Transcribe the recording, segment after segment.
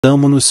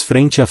Sentamo-nos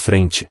frente a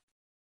frente.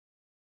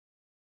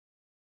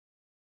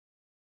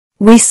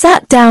 We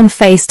sat down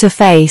face to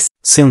face.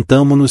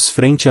 Sentamo-nos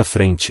frente a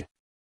frente.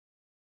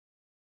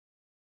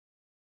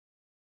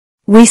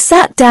 We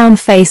sat down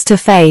face to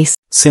face.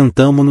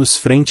 Sentamo-nos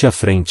frente a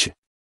frente.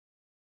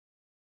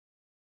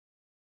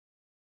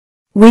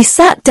 We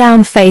sat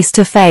down face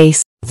to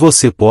face.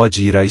 Você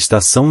pode ir à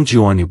estação de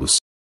ônibus.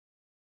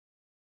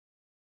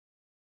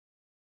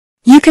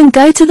 You can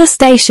go to the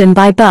station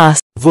by bus.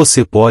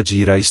 Você pode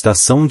ir à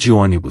estação de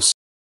ônibus.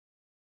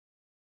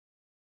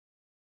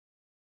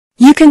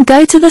 You can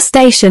go to the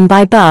station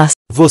by bus.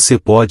 Você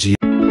pode ir.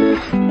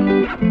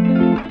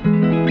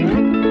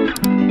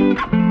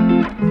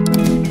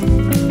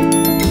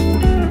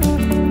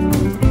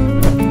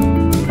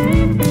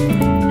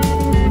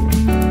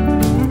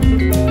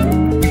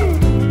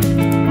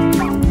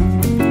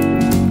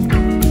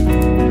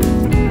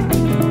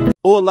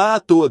 Olá a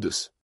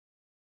todos!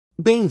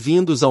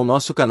 Bem-vindos ao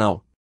nosso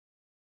canal.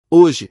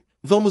 Hoje,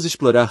 vamos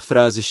explorar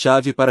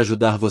frases-chave para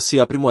ajudar você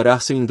a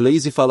aprimorar seu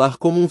inglês e falar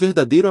como um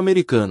verdadeiro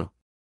americano.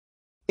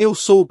 Eu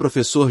sou o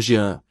professor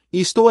Jean, e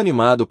estou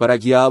animado para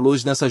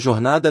guiá-los nessa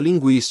jornada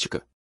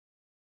linguística.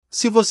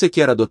 Se você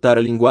quer adotar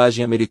a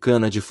linguagem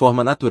americana de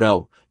forma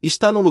natural,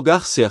 está no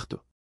lugar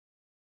certo.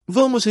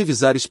 Vamos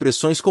revisar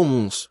expressões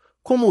comuns,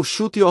 como o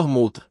shut your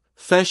mouth,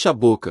 fecha a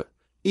boca,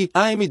 e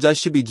I'm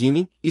just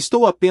beginning,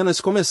 estou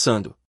apenas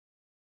começando.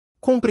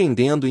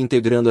 Compreendendo e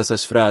integrando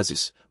essas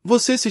frases,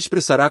 você se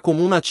expressará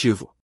como um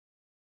nativo.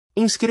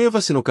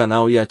 Inscreva-se no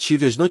canal e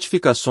ative as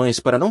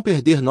notificações para não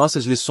perder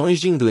nossas lições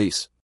de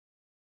inglês.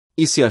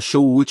 E se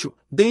achou útil,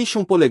 deixe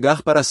um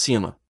polegar para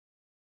cima.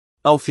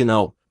 Ao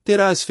final,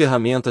 terá as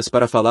ferramentas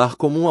para falar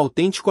como um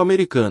autêntico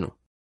americano.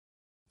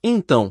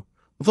 Então,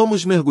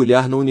 vamos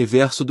mergulhar no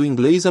universo do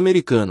inglês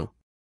americano.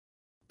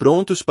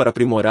 Prontos para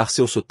aprimorar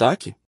seu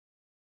sotaque?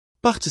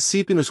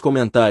 Participe nos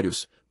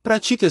comentários,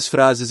 pratique as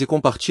frases e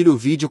compartilhe o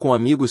vídeo com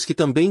amigos que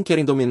também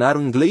querem dominar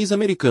o inglês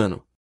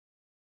americano.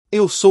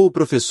 Eu sou o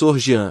professor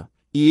Jean,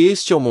 e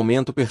este é o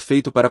momento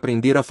perfeito para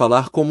aprender a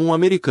falar como um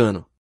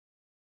americano.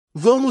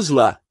 Vamos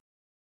lá!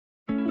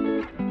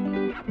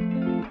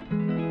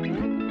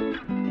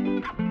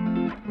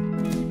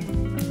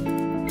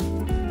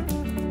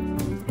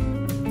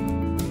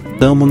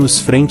 Sentamo-nos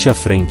frente a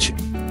frente.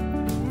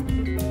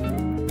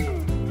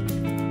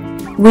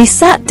 We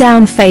sat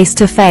down face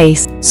to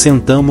face.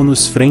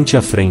 Sentamo-nos frente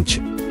a frente.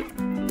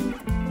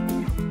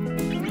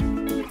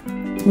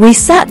 We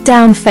sat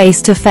down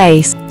face to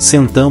face.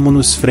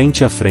 Sentamo-nos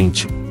frente a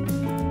frente.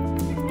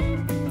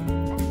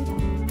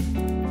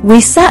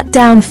 We sat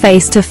down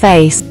face to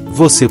face.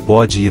 Você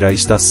pode ir à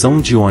estação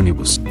de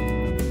ônibus.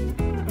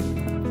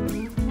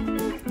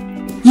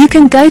 You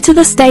can go to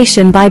the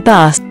station by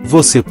bus.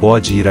 Você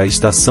pode ir à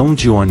estação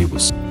de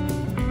ônibus.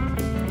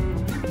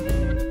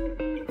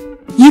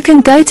 You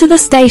can go to the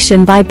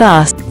station by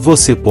bus.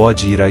 Você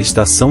pode ir à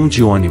estação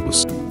de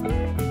ônibus.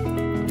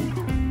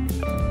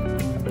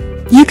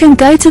 You can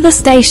go to the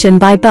station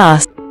by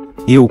bus.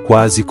 Eu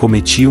quase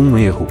cometi um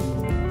erro.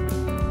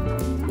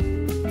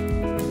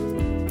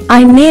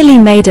 I nearly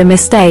made a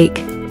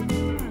mistake.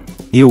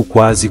 Eu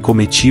quase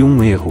cometi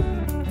um erro.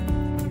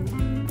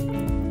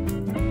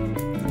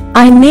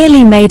 I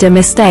nearly made a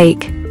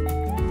mistake.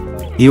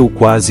 Eu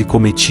quase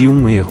cometi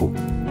um erro.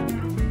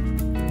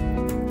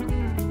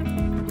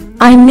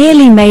 I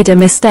nearly made a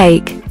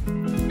mistake.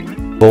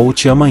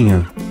 Volte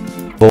amanhã.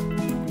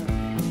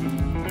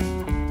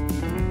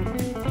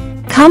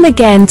 Come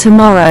again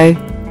tomorrow.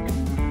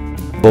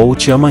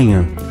 Volte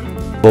amanhã.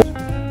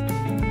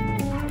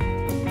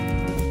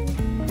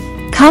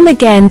 Come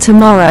again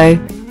tomorrow.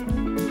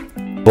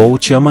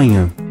 Volte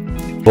amanhã.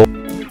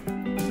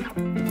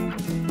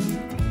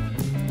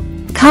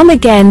 Come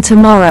again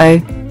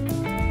tomorrow.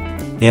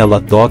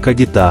 Ela toca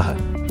guitarra.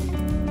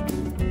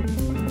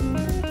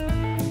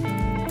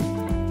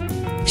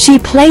 She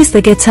plays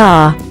the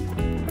guitar.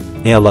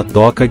 Ela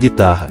toca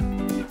guitarra.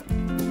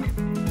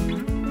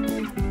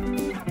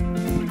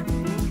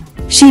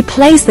 She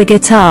plays the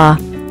guitar.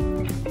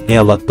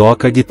 Ela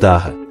toca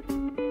guitarra.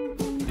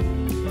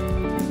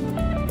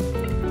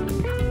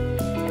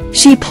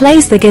 She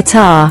plays the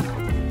guitar.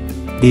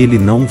 Ele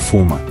não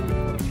fuma.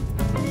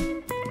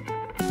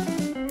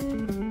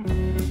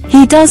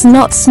 He does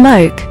not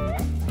smoke.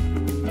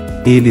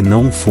 Ele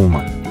não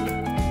fuma.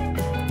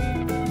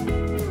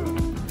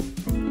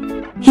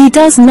 He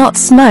does not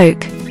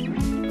smoke.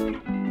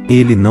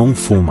 Ele não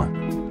fuma.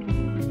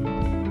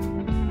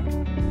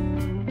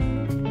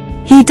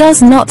 He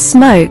does not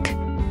smoke.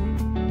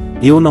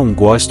 Eu não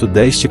gosto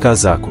deste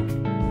casaco.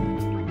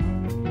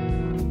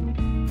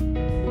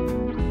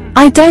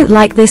 I don't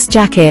like this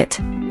jacket.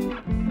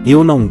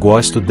 Eu não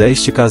gosto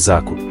deste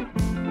casaco.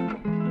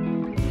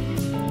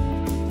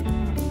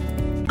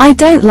 I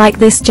don't like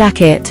this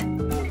jacket.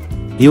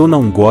 Eu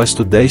não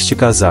gosto deste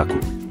casaco.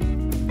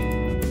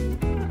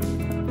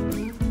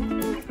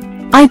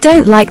 I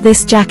don't like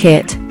this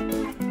jacket.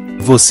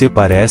 Você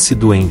parece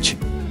doente.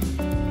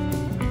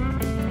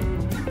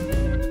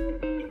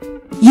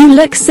 You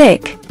look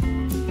sick.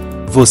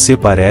 Você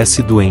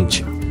parece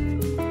doente.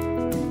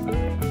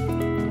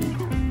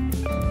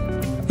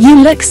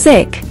 You look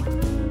sick.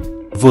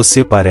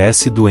 Você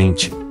parece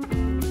doente.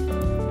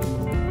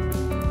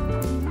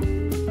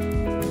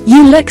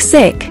 You look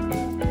sick.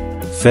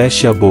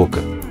 Feche a boca.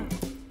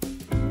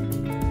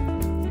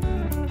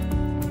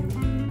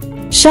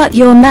 Shut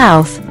your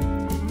mouth.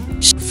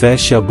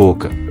 Feche a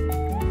boca.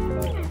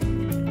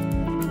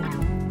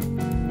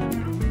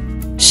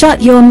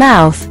 Shut your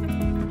mouth.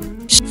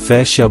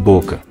 Feche a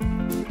boca.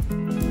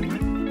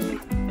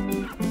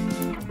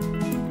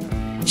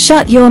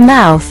 Shut your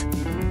mouth.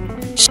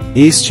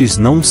 Estes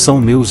não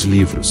são meus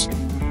livros.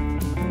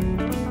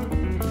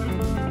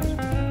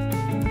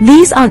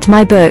 These aren't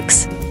my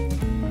books.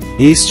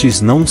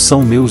 Estes não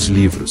são meus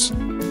livros.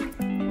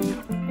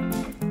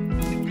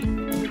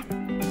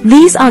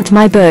 These aren't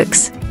my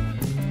books.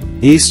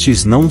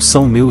 Estes não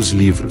são meus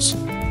livros.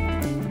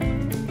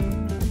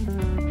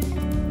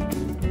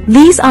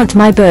 These aren't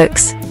my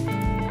books.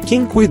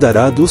 Quem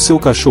cuidará do seu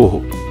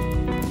cachorro?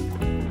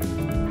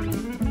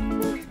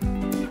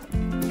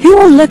 Who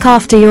will look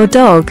after your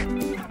dog?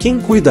 Quem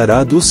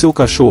cuidará do seu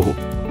cachorro?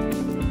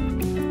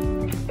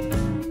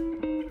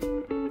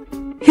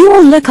 Who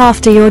will look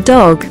after your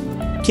dog?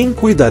 Quem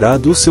cuidará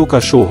do seu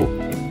cachorro?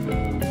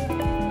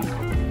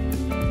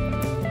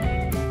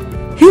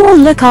 Who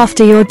will look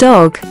after your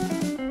dog?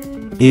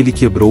 Ele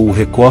quebrou o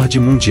recorde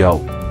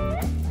mundial.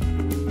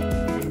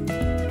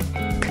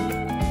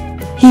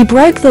 He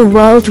broke the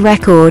world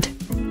record.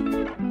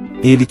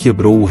 Ele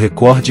quebrou o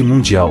recorde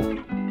mundial.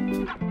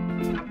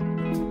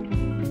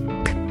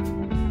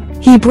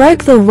 He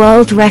broke the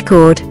world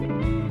record.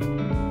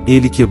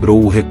 Ele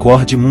quebrou o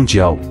recorde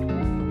mundial.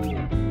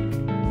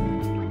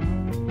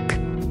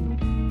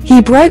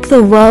 He broke the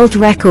world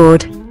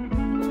record.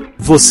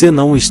 Você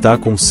não está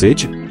com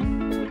sede?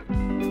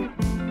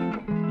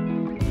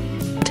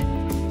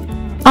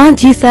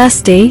 Aren't you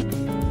thirsty?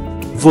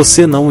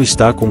 Você não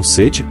está com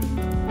sede?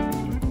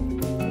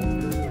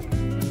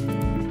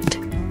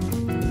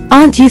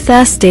 Aren't you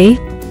thirsty?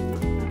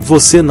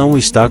 Você não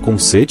está com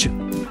sede?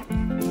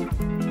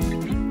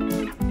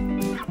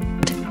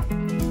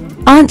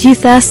 Aren't you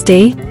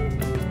thirsty?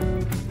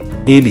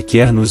 Ele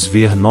quer nos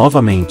ver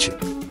novamente.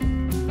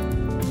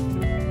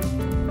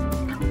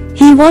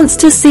 He wants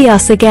to see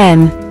us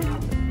again.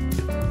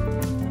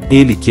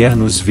 Ele quer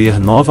nos ver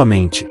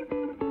novamente.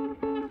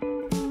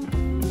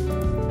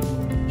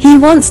 He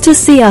wants to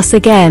see us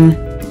again.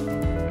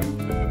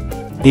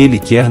 Ele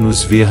quer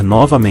nos ver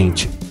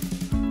novamente.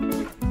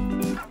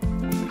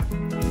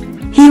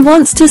 He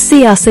wants to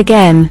see us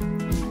again.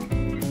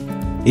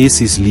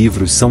 Esses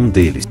livros são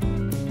deles.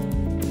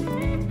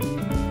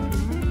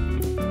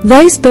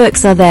 Those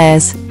books are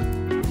theirs.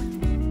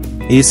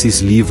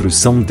 Esses livros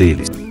são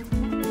deles.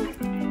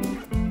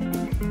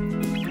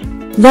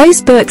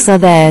 Those books are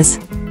theirs.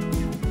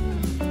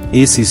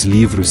 Esses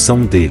livros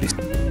são deles.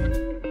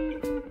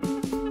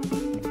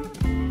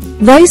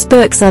 Those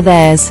books are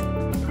theirs.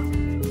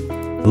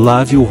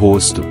 Lave o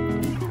rosto.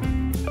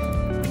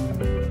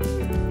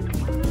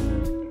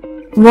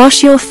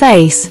 Wash your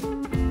face.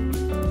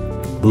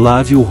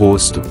 Lave o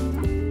rosto.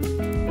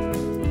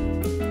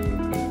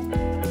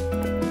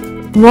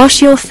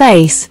 Wash your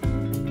face.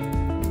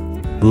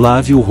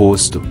 Lave o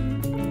rosto.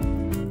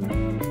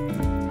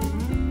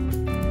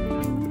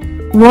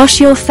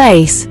 Wash your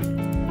face.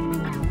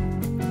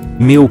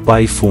 Meu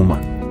pai fuma.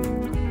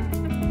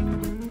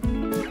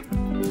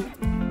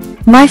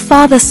 My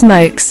father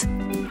smokes.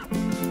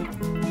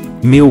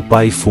 Meu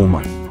pai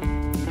fuma.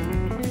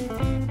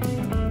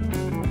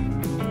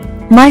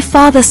 My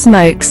father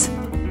smokes.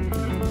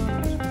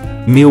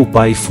 Meu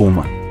pai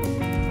fuma.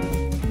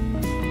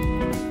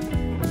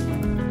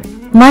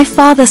 My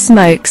father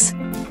smokes.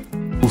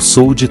 Eu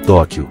sou de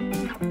Tóquio.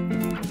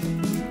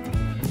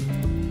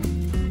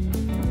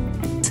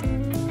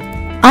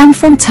 I'm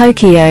from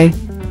Tokyo.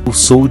 Eu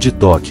sou de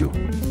Tóquio.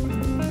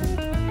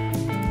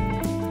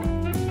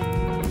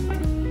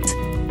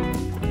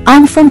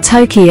 I'm from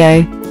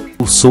Tokyo.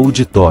 Eu sou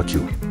de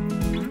Tóquio.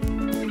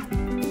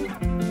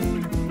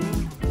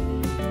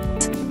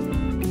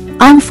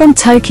 I'm from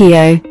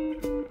Tokyo.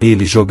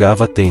 Ele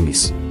jogava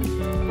tênis.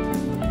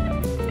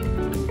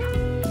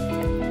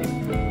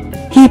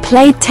 He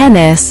played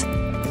tennis.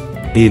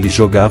 Ele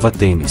jogava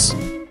tênis.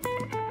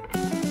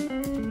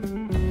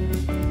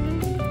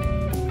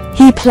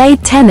 He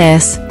played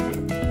tennis.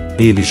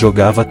 Ele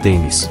jogava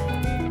tênis.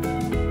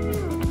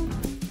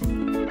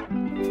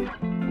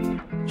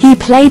 He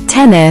played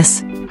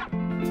tennis.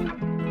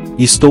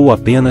 Estou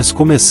apenas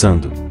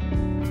começando.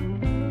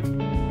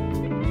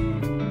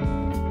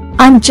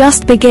 I'm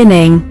just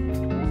beginning.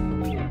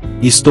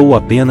 Estou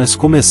apenas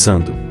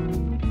começando.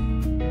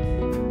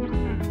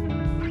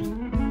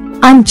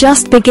 I'm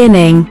just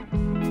beginning.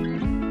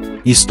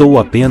 Estou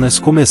apenas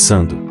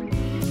começando.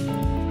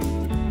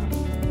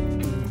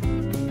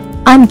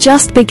 I'm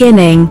just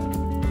beginning.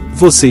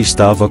 Você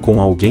estava com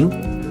alguém?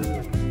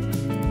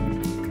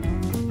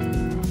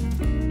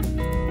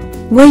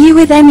 Were you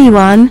with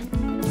anyone?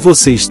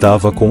 Você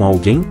estava com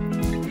alguém?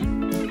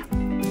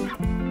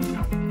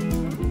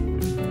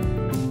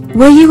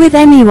 Were you with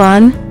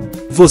anyone?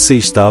 Você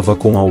estava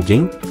com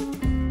alguém?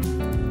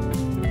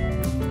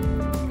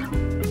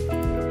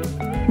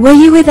 Were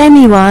you with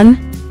anyone?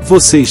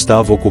 Você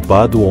estava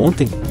ocupado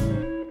ontem?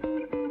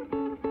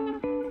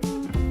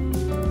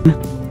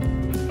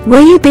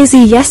 Were you busy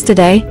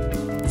yesterday?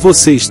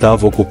 Você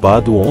estava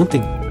ocupado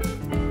ontem?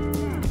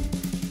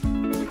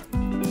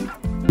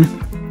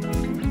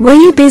 Were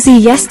you busy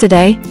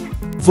yesterday?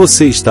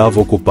 Você estava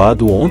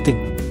ocupado ontem?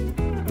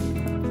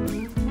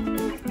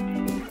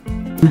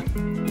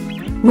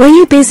 Were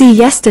you busy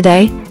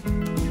yesterday?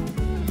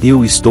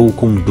 Eu estou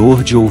com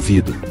dor de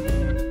ouvido.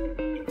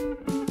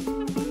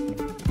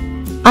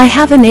 I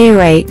have an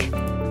earache.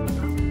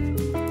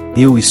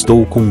 Eu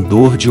estou com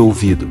dor de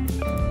ouvido.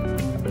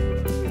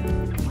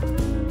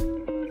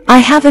 I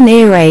have an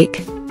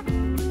earache.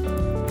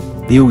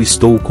 Eu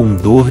estou com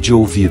dor de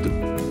ouvido.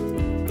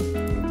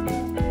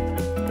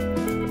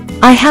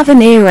 I have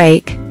an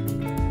earache.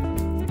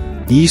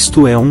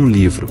 Isto é um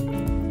livro.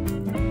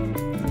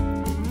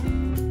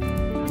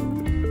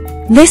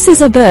 This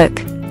is a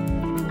book.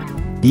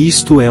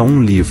 Isto é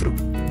um livro.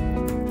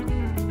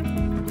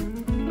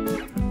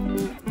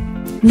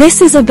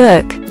 This is a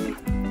book.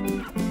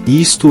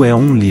 Isto é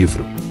um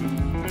livro.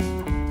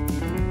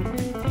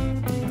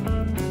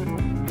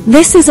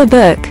 This is a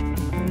book.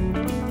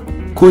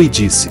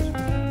 Cuide-se.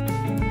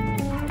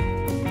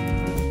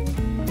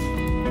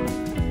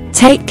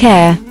 Take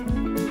care.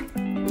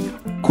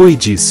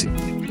 Cuide-se.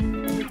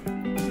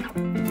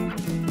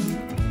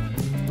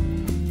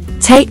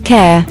 Take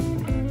care.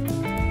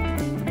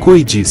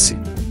 Cuide-se.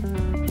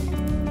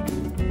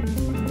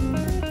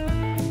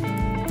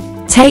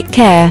 Take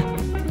care.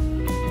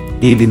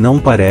 Ele não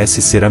parece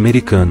ser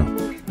americano.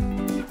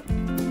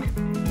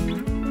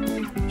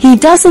 He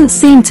doesn't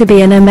seem to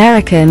be an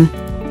American.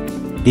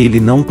 Ele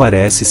não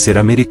parece ser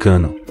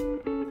americano.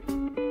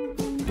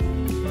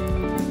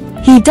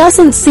 He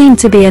doesn't seem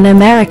to be an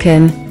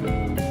American.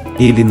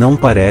 Ele não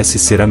parece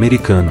ser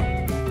americano.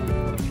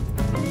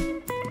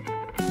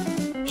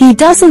 He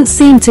doesn't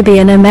seem to be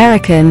an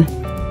American.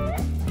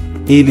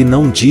 Ele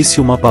não disse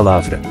uma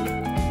palavra.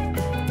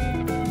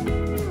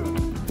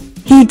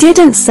 He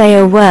didn't say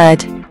a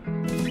word.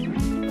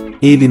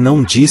 Ele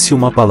não disse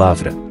uma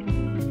palavra.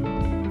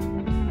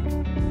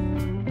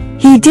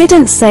 He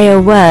didn't say a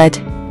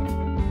word.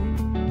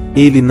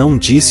 Ele não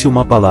disse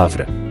uma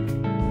palavra.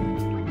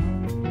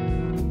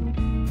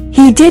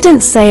 He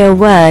didn't say a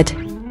word.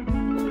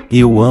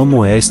 Eu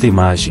amo esta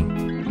imagem.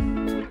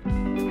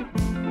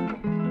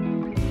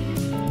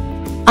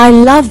 I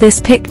love this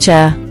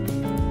picture.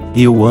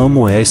 Eu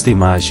amo esta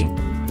imagem.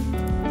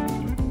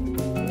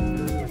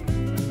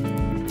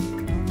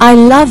 I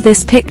love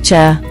this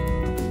picture.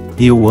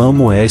 Eu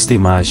amo esta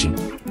imagem.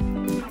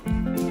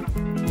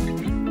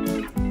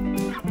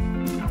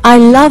 I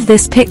love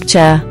this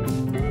picture.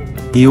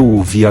 Eu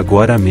o vi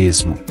agora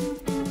mesmo.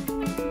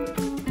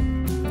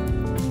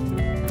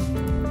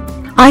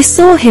 I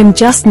saw him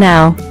just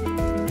now.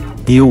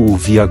 Eu o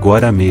vi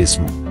agora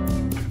mesmo.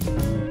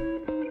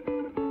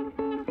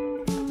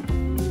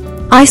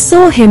 I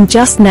saw him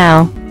just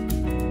now.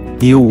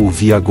 Eu o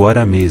vi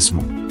agora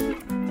mesmo.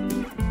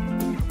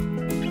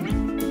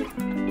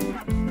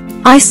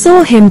 I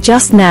saw him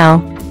just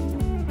now.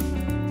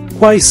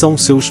 Quais são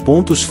seus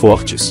pontos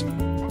fortes?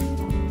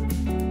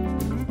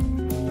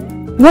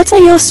 What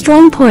are your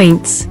strong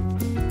points?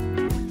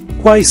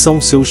 Quais são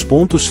seus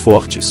pontos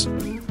fortes?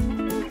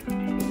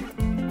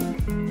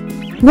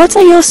 What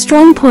are your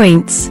strong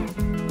points?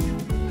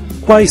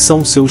 Quais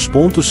são seus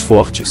pontos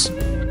fortes?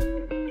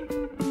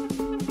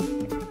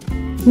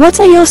 What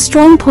are your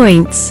strong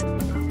points?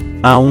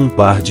 Há um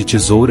par de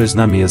tesouras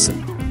na mesa.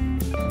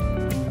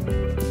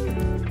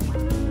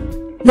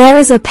 There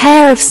is a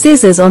pair of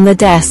scissors on the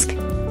desk.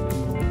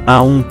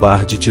 Há um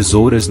par de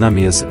tesouras na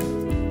mesa.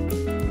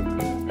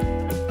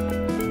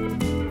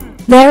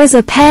 There is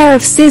a pair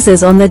of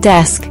scissors on the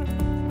desk.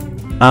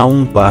 Há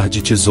um par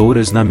de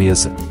tesouras na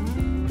mesa.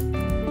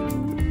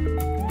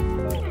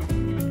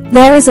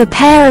 There is a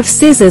pair of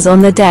scissors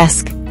on the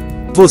desk.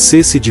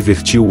 Você se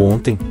divertiu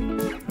ontem?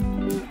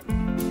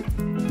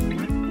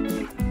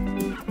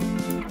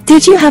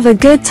 Did you have a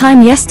good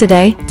time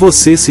yesterday?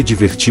 Você se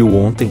divertiu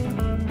ontem?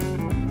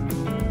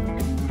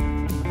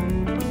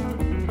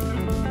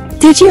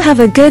 Did you have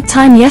a good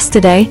time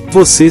yesterday?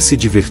 Você se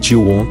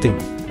divertiu ontem?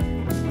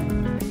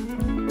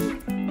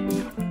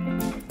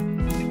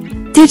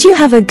 Did you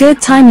have a good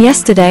time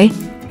yesterday?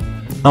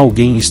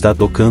 Alguém está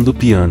tocando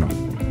piano.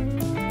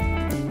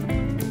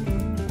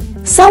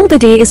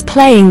 Somebody is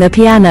playing the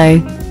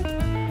piano.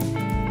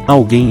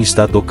 Alguém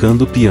está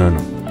tocando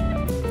piano.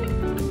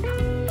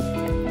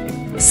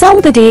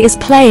 Somebody is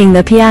playing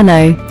the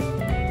piano.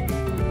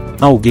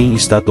 Alguém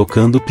está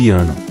tocando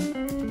piano.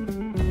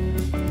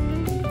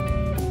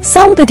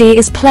 Somebody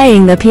is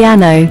playing the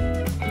piano.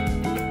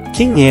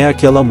 Quem é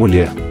aquela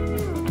mulher?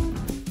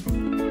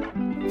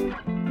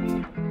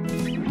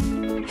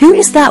 Who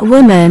is that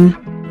woman?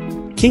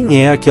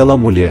 Quem é aquela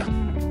mulher?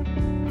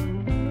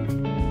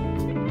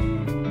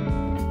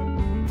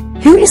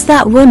 Who is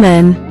that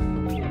woman?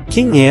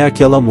 Quem é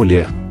aquela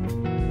mulher?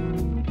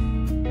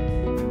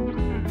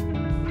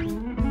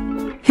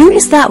 Who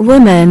is that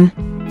woman?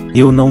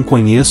 Eu não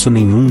conheço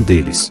nenhum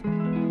deles.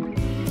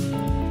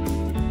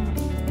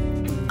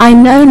 I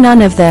know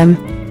none of them.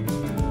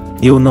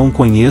 Eu não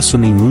conheço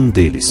nenhum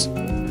deles.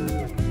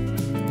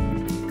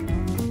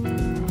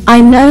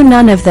 I know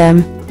none of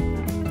them.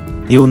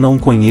 Eu não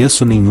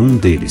conheço nenhum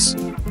deles.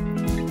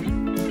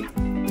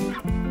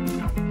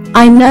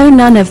 I know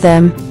none of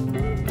them.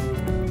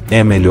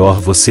 É melhor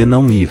você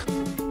não ir.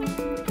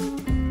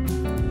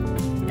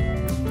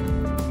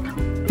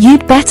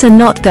 You'd better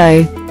not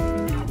go.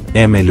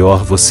 É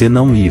melhor você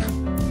não ir.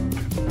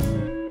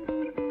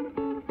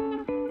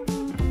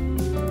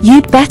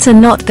 You'd better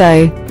not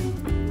go.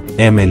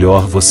 É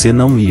melhor você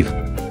não ir.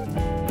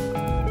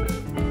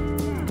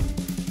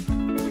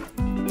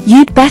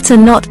 You'd better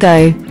not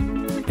go.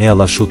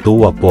 Ela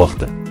chutou a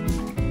porta.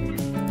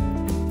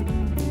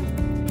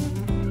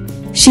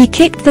 She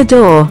kicked the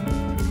door.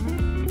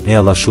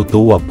 Ela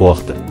chutou a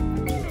porta.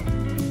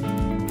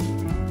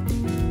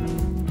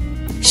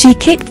 She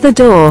kicked the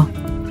door.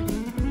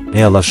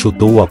 Ela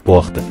chutou a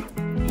porta.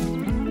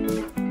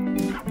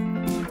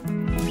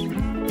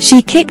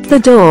 She kicked the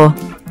door.